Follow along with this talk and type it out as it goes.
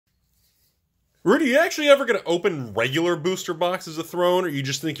Rudy, you actually ever gonna open regular booster boxes of Throne, or you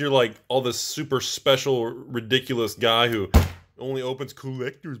just think you're like all this super special, ridiculous guy who only opens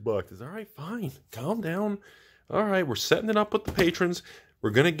collector's boxes? All right, fine. Calm down. All right, we're setting it up with the patrons.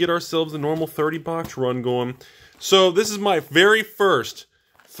 We're gonna get ourselves a normal 30-box run going. So this is my very first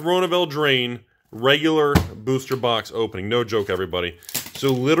Throne of Eldraine regular booster box opening. No joke, everybody. So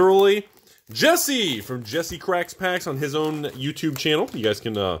literally, Jesse from Jesse Cracks Packs on his own YouTube channel. You guys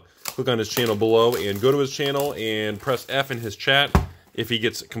can click on his channel below and go to his channel and press F in his chat if he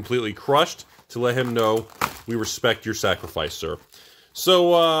gets completely crushed to let him know we respect your sacrifice, sir.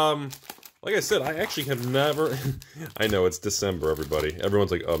 So, like I said, I actually have never... I know, it's December, everybody.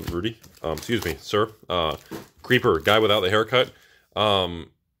 Everyone's like, Rudy? Excuse me, sir. Creeper, guy without the haircut.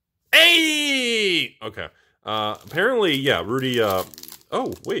 Hey! Okay. Apparently, yeah, Rudy,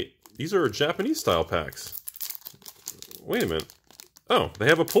 oh, wait. These are Japanese-style packs. Wait a minute. Oh, they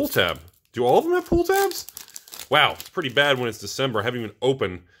have a pull tab. Do all of them have pull tabs? Wow, it's pretty bad when it's December. I haven't even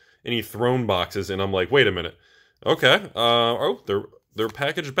opened any Throne boxes, and I'm like, wait a minute. Okay. Oh, they're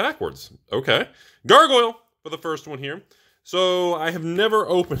packaged backwards. Okay. Gargoyle for the first one here. So, I have never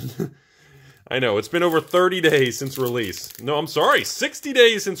opened... I know, it's been over 30 days since release. No, I'm sorry, 60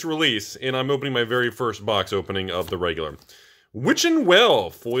 days since release, and I'm opening my very first box opening of the regular. Witch and Well,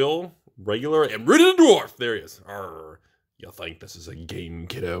 foil, regular, and Rudy the Dwarf. There he is. Arr. You think this is a game,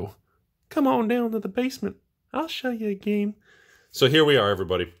 kiddo? Come on down to the basement. I'll show you a game. So here we are,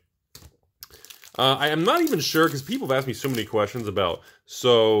 everybody. I am not even sure, because people have asked me so many questions about,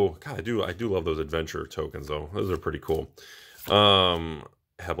 so, God, I do love those adventure tokens, though. Those are pretty cool.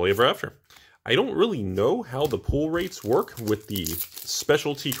 Happily Ever After. I don't really know how the pull rates work with the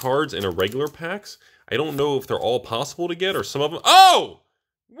specialty cards in a regular packs. I don't know if they're all possible to get, or some of them... Oh!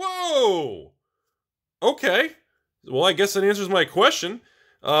 Whoa! Okay. Well, I guess that answers my question.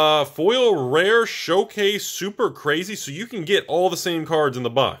 Foil, rare, showcase, super crazy, so you can get all the same cards in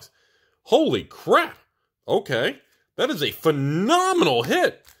the box. Holy crap! Okay. That is a phenomenal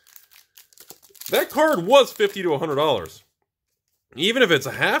hit! That card was $50 to $100. Even if it's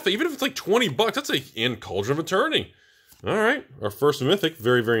a half, even if it's like 20 bucks, that's in Cauldron of Eternity. All right, our first mythic.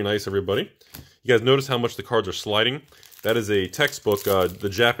 Very, very nice, everybody. You guys notice how much the cards are sliding? That is a textbook, the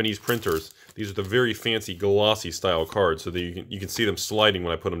Japanese printers. These are the very fancy, glossy style cards, so that you can see them sliding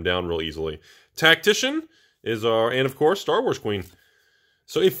when I put them down real easily. Tactician is our, and of course, Star Wars Queen.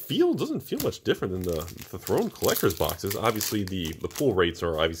 So it doesn't feel much different than the Throne collector's boxes. Obviously, the pull rates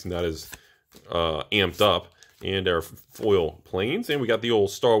are obviously not as amped up. And our foil planes. And we got the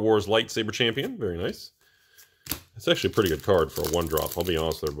old Star Wars lightsaber champion. Very nice. It's actually a pretty good card for a 1-drop. I'll be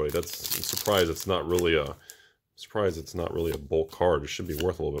honest with everybody. I'm surprised it's not really a bulk card. It should be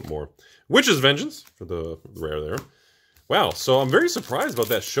worth a little bit more. Witch's Vengeance for the rare there. Wow, so I'm very surprised about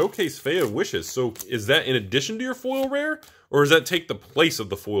that Showcase Fae of Wishes. So is that in addition to your foil rare? Or does that take the place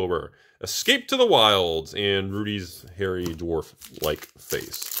of the foil rare? Escape to the Wilds and Rudy's hairy dwarf-like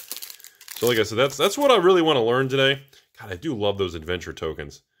face. So like I said, that's what I really want to learn today. God, I do love those adventure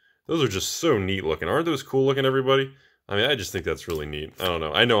tokens. Those are just so neat looking. Aren't those cool looking, everybody? I mean, I just think that's really neat. I don't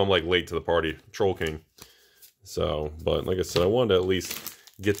know. I know I'm like late to the party, Troll King. So, but like I said, I wanted to at least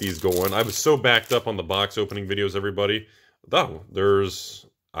get these going. I was so backed up on the box opening videos, everybody. Oh,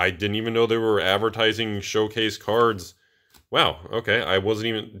 I didn't even know they were advertising showcase cards. Wow, okay.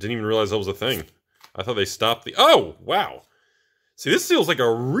 Didn't even realize that was a thing. I thought they stopped oh, wow. See, this feels like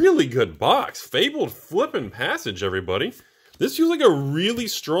a really good box. Fabled Flippin' Passage, everybody. This feels like a really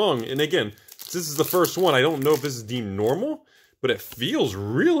strong, and again, this is the first one. I don't know if this is deemed normal, but it feels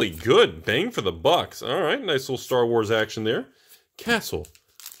really good. Bang for the bucks. All right, nice little Star Wars action there. Castle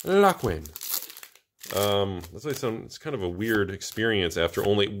Lochwin. That's like it's kind of a weird experience after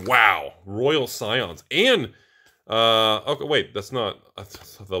only, wow, Royal Scions. And, okay, wait, that's not, I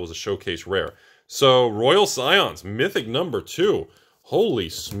thought that was a showcase rare. So, Royal Scions, Mythic number 2. Holy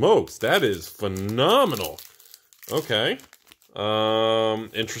smokes, that is phenomenal. Okay.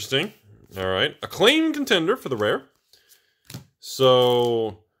 Interesting. Alright. Acclaimed Contender for the rare.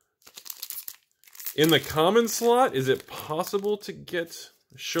 So, in the common slot, is it possible to get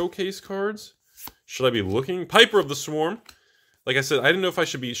showcase cards? Should I be looking? Piper of the Swarm. Like I said, I didn't know if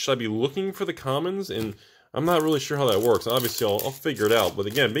should I be looking for the commons, and I'm not really sure how that works. Obviously, I'll figure it out. But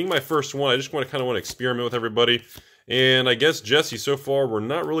again, being my first one, I just kind of want to experiment with everybody. And I guess, Jesse, so far, we're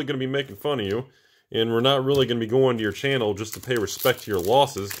not really going to be making fun of you. And we're not really going to be going to your channel just to pay respect to your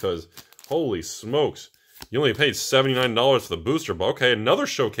losses. Because, holy smokes, you only paid $79 for the booster. But okay, another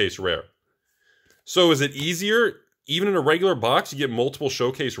showcase rare. So is it easier, even in a regular box, you get multiple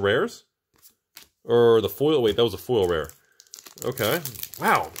showcase rares? Or the foil, wait, that was a foil rare. Okay.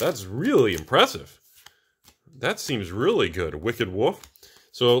 Wow, that's really impressive. That seems really good. Wicked Wolf.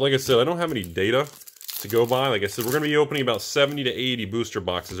 So, like I said, I don't have any data to go by. Like I said, we're going to be opening about 70 to 80 booster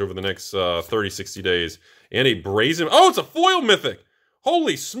boxes over the next 30, 60 days. And a Brazen... Oh, it's a foil Mythic!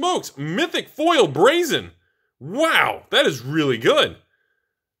 Holy smokes! Mythic foil Brazen! Wow, that is really good.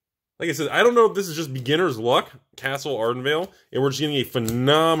 Like I said, I don't know if this is just beginner's luck, Castle Ardenvale, and we're just getting a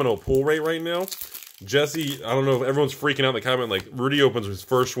phenomenal pull rate right now. Jesse, I don't know if everyone's freaking out in the comment, like, Rudy opens his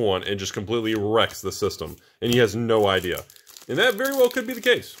first one and just completely wrecks the system, and he has no idea. And that very well could be the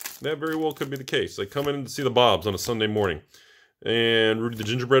case. That very well could be the case. Like, coming in to see the Bobs on a Sunday morning. And Rudy the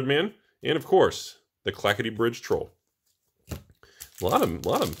Gingerbread Man, and of course, the Clackety Bridge Troll. A lot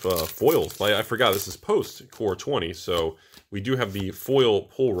of foils. I forgot, this is post-Core 20, so we do have the foil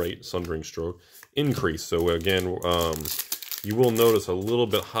pull rate, Sundering Stroke, increase. So again, you will notice a little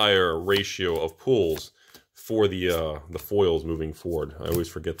bit higher ratio of pulls for the foils moving forward. I always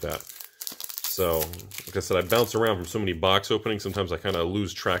forget that. So, like I said, I bounce around from so many box openings. Sometimes I kind of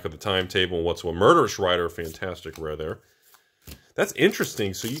lose track of the timetable and what's what. Murderous Rider, fantastic rare there. That's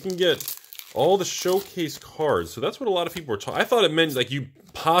interesting. So you can get all the showcase cards. So that's what a lot of people are talking. I thought it meant like you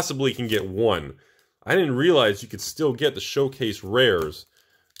possibly can get one. I didn't realize you could still get the showcase rares.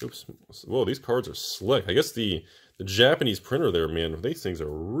 Oops. Whoa, these cards are slick. I guess the Japanese printer there, man, these things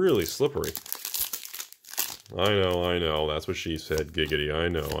are really slippery. I know. That's what she said, giggity. I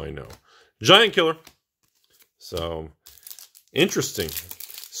know. Giant Killer. So, interesting.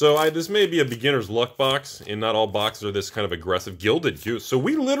 So, this may be a beginner's luck box, and not all boxes are this kind of aggressive. Gilded Goose. So,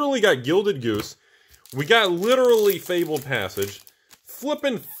 we literally got Gilded Goose. We got literally Fabled Passage.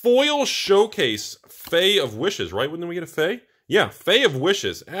 Flippin' foil showcase Fae of Wishes, right? When did we get a Fae? Yeah, Fae of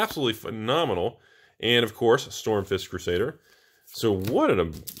Wishes. Absolutely phenomenal. And, of course, Stormfist Crusader. So, what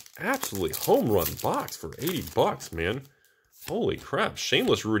an absolutely home run box for 80 bucks, man. Holy crap.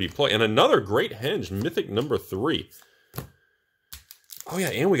 Shameless Rudy play. And another great henge, Mythic number 3. Oh, yeah,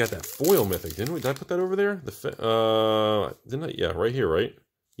 and we got that foil Mythic, didn't we? Did I put that over there? Didn't I? Yeah, right here, right?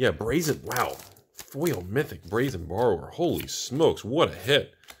 Yeah, Brazen. Wow. Foil Mythic, Brazen Borrower. Holy smokes, what a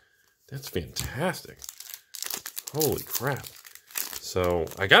hit. That's fantastic. Holy crap. So,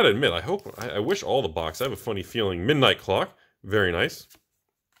 I gotta admit, I wish all the boxes, I have a funny feeling. Midnight Clock, very nice.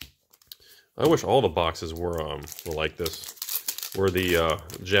 I wish all the boxes were like this. Were the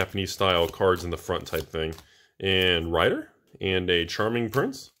Japanese style cards in the front type thing. And Rider, and a Charming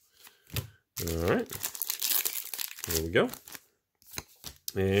Prince. Alright. There we go.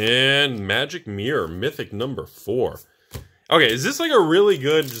 And Magic Mirror, Mythic number 4. Okay, is this like a really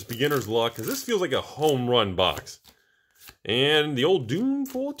good, just beginner's luck? Because this feels like a home run box. And the old Doom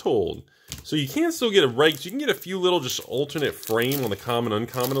Foretold. So you can still get a right. You can get a few little just alternate frame on the common,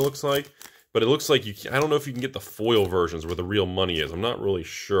 uncommon, it looks like. But it looks like I don't know if you can get the foil versions where the real money is. I'm not really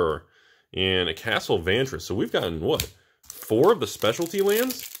sure. And a Castle Vantress. So we've gotten, what, 4 of the specialty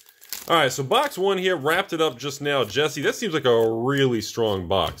lands? Alright, so box 1 here, wrapped it up just now. Jesse, that seems like a really strong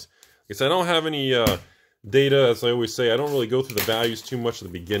box. I guess I don't have any data, as I always say. I don't really go through the values too much at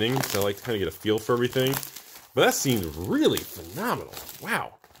the beginning, because I like to kind of get a feel for everything. But that seems really phenomenal.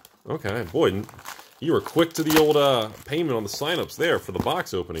 Wow. Okay, boy, you were quick to the old payment on the signups there for the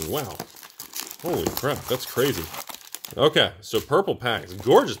box opening. Wow. Holy crap, that's crazy. Okay, so purple packs.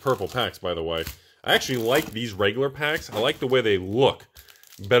 Gorgeous purple packs, by the way. I actually like these regular packs. I like the way they look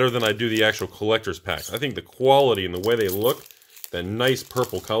better than I do the actual collector's packs. I think the quality and the way they look, that nice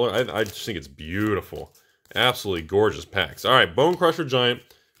purple color, I just think it's beautiful. Absolutely gorgeous packs. All right, Bone Crusher Giant,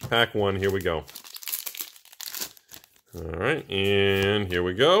 pack 1, here we go. All right, and here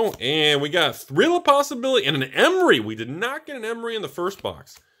we go. And we got Thrill of Possibility and an Emery. We did not get an Emery in the first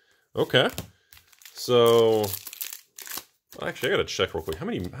box. Okay. So, actually, I gotta check real quick. How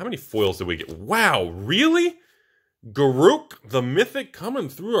many foils did we get? Wow, really? Garuk, the Mythic, coming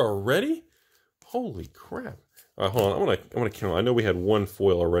through already? Holy crap. All right, hold on. I want to count. I know we had 1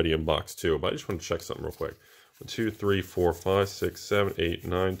 foil already in box 2, but I just want to check something real quick. 1, 2, 3, 4, 5, 6, 7, 8,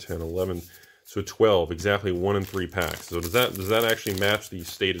 9, 10, 11... So 12, exactly 1 in 3 packs. So does that actually match the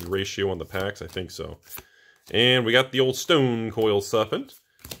stated ratio on the packs? I think so. And we got the old Stone Coil Serpent.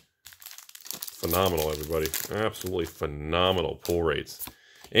 Phenomenal, everybody. Absolutely phenomenal pull rates.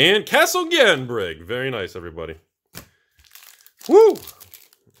 And Castle Ganbrig. Very nice, everybody. Woo!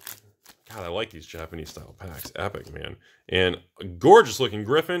 God, I like these Japanese style packs. Epic, man. And a gorgeous looking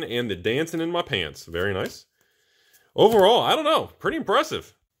Griffin and the Dancing in My Pants. Very nice. Overall, I don't know. Pretty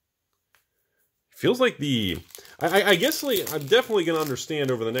impressive. Feels like I guess like, I'm definitely going to understand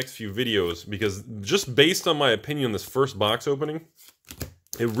over the next few videos, because just based on my opinion on this first box opening,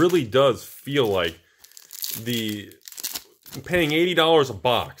 it really does feel like the paying $80 a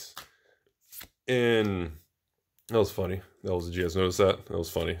box. And that was funny. Did you guys notice that? That was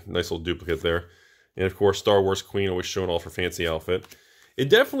funny. Nice little duplicate there. And of course, Star Wars Queen always showing off her fancy outfit. It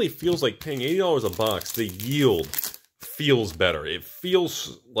definitely feels like paying $80 a box, the yield feels better. It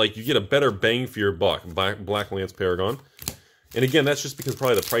feels like you get a better bang for your buck. Black Lance Paragon. And again, that's just because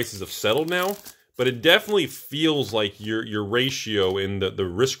probably the prices have settled now. But it definitely feels like your ratio in the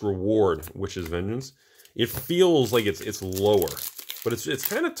risk-reward, which is Vengeance, it feels like it's lower. But it's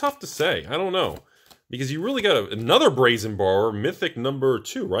kind of tough to say. I don't know. Because you really got another Brazen Borrower, Mythic number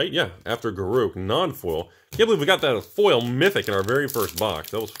 2, right? Yeah, after Garruk, non-foil. Can't believe we got that foil Mythic in our very first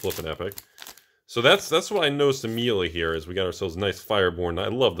box. That was flippin' epic. So that's what I noticed immediately here, is we got ourselves a nice Fireborn. I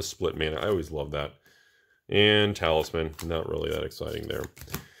love the split mana. I always love that. And Talisman. Not really that exciting there.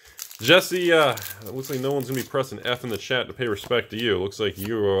 Jesse, it looks like no one's going to be pressing F in the chat to pay respect to you. Looks like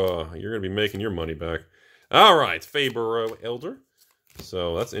you're going to be making your money back. All right, Faber Elder.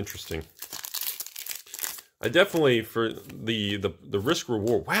 So that's interesting. I definitely, for the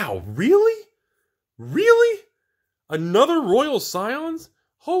risk-reward... Wow, really? Really? Another Royal Scions?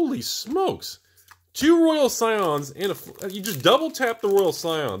 Holy smokes. 2 Royal Scions, and you just double-tap the Royal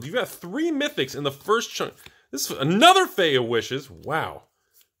Scions. You got 3 Mythics in the first chunk. This is another Fae of Wishes. Wow.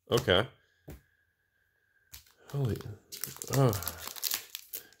 Okay. Holy...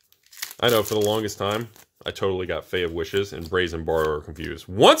 I know, for the longest time, I totally got Fae of Wishes and Brazen Borrower confused.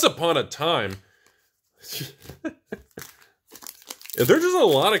 Once upon a time... Is there just a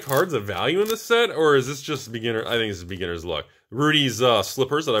lot of cards of value in this set, or is this just beginner? I think this is beginner's luck. Rudy's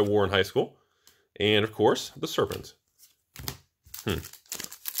slippers that I wore in high school, and of course the serpent.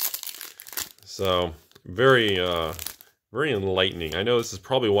 So very, very enlightening. I know this is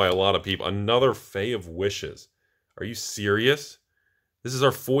probably why a lot of people. Another Fae of Wishes. Are you serious? This is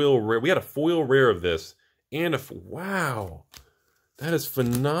our foil rare. We had a foil rare of this, and wow, that is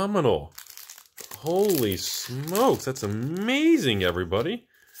phenomenal. Holy smokes, that's amazing, everybody.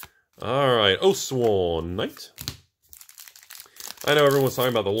 Alright, Oathsworn Knight. I know everyone's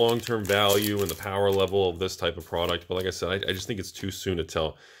talking about the long-term value and the power level of this type of product, but like I said, I just think it's too soon to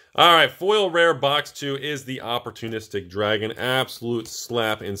tell. Alright, foil rare box 2 is the Opportunistic Dragon. Absolute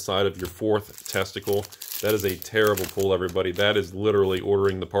slap inside of your 4th testicle. That is a terrible pull, everybody. That is literally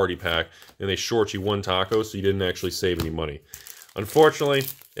ordering the party pack, and they short you 1 taco, so you didn't actually save any money. Unfortunately,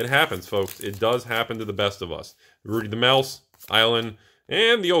 it happens, folks. It does happen to the best of us. Rudy the Mouse, Island,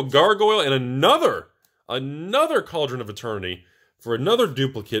 and the old Gargoyle, and another Cauldron of Eternity for another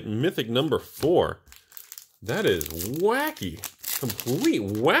duplicate, Mythic number 4. That is wacky. Complete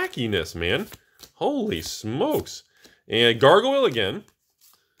wackiness, man. Holy smokes. And Gargoyle again.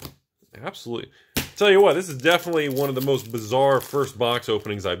 Absolutely. Tell you what, this is definitely one of the most bizarre first box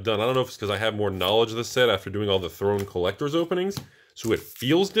openings I've done. I don't know if it's because I have more knowledge of the set after doing all the Throne Collectors openings, so it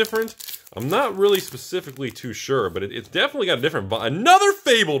feels different. I'm not really specifically too sure, but it's definitely got a different... Another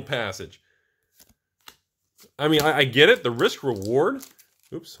Fabled Passage! I mean, I get it. The risk-reward...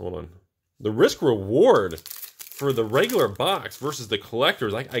 Oops, hold on. The risk-reward for the regular box versus the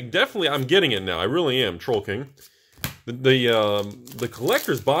collectors, I'm getting it now. I really am, Troll King. The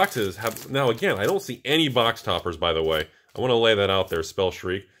collector's boxes have... Now, again, I don't see any box toppers, by the way. I want to lay that out there, Spell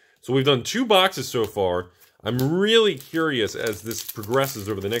Shriek. So we've done 2 boxes so far. I'm really curious as this progresses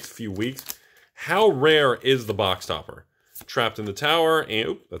over the next few weeks. How rare is the box topper? Trapped in the Tower, and...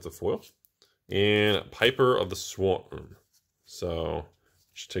 Oop, that's a foil. And Piper of the Swarm. So,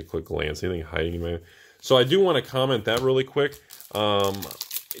 just take a quick glance. Anything hiding in my... So I do want to comment that really quick. Do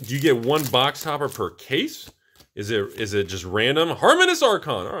you get 1 box topper per case? Is it just random? Harmonious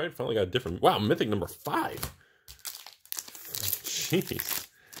Archon. All right, finally got a different... Wow, Mythic number 5. Jeez.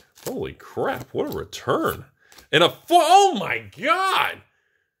 Holy crap, what a return. And a oh my god!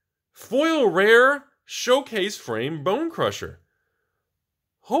 Foil rare showcase frame Bone Crusher.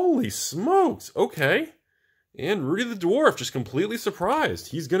 Holy smokes, okay. And Rudy the Dwarf, just completely surprised.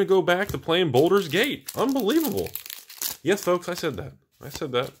 He's going to go back to playing Baldur's Gate. Unbelievable. Yes, folks, I said that. I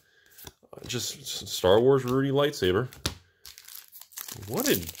said that. Just Star Wars Rudy lightsaber. What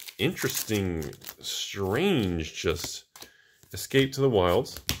an interesting, strange, just escape to the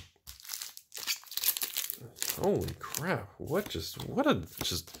wilds. Holy crap! What a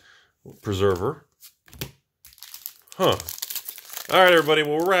preserver. Huh. All right, everybody.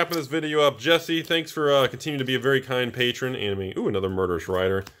 Well, we're wrapping this video up. Jesse, thanks for continuing to be a very kind patron. And ooh, another Murderous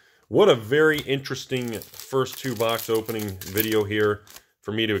Rider. What a very interesting first 2 box opening video here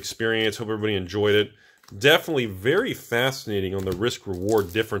for me to experience. Hope everybody enjoyed it. Definitely very fascinating on the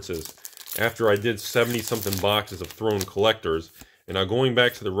risk-reward differences after I did 70-something boxes of Throne Collectors. And now going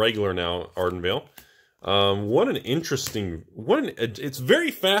back to the regular now, Ardenvale. What an interesting, it's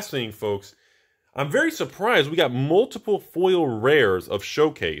very fascinating, folks. I'm very surprised we got multiple foil rares of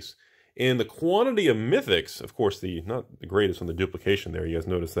Showcase. And the quantity of mythics, of course, not the greatest on the duplication there. You guys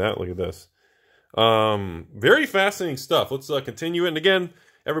notice that? Look at this. Very fascinating stuff. Let's continue it. And again,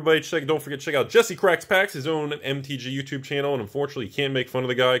 everybody, don't forget to check out Jesse Cracks Packs, his own MTG YouTube channel. And unfortunately, you can't make fun of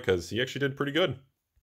the guy because he actually did pretty good.